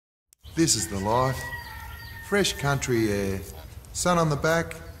This is the life. Fresh country air, sun on the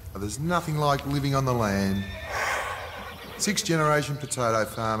back, but there's nothing like living on the land. 6th generation potato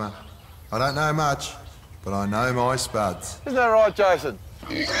farmer. I don't know much, but I know my spuds. Isn't that right, Jason?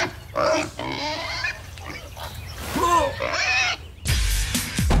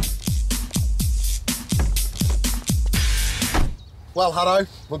 Well, Hutto,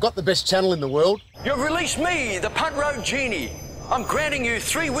 we've got the best channel in the world. You've released me, the Punt Road Genie. I'm granting you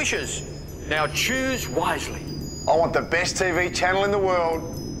 3 wishes. Now choose wisely. I want the best TV channel in the world.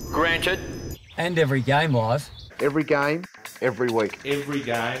 Granted. And every game live. Every game, every week. Every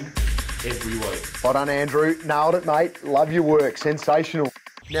game, every week. Well done, Andrew. Nailed it, mate. Love your work. Sensational.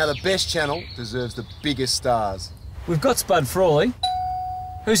 Now, the best channel deserves the biggest stars. We've got Spud Frawley.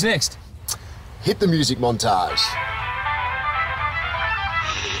 Who's next? Hit the music montage.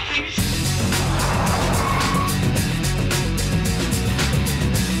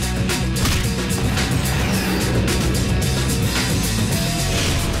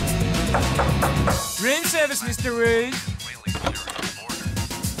 Room service, Mr. Rude.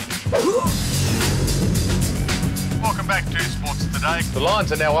 Welcome back to Sports Today. The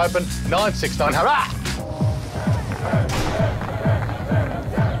lines are now open. 969. Hurrah!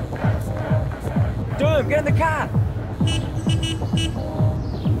 Durham, get in the car.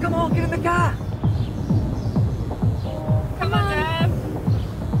 Come on, get in the car. Come on, Dad.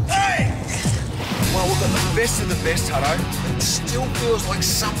 Well, we've got the best of the best, Hutto. It still feels like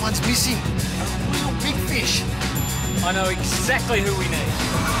someone's missing. A real big fish. I know exactly who we need.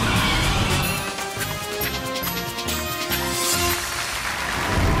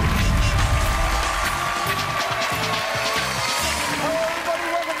 Hello, everybody.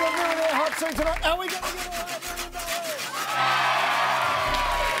 Welcome to a Millionaire Hot Seat tonight. Are we going to get away?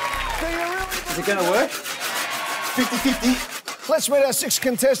 Do you really? Is it going to work? 50-50. Let's meet our 6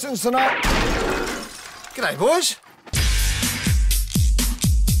 contestants tonight. G'day, boys.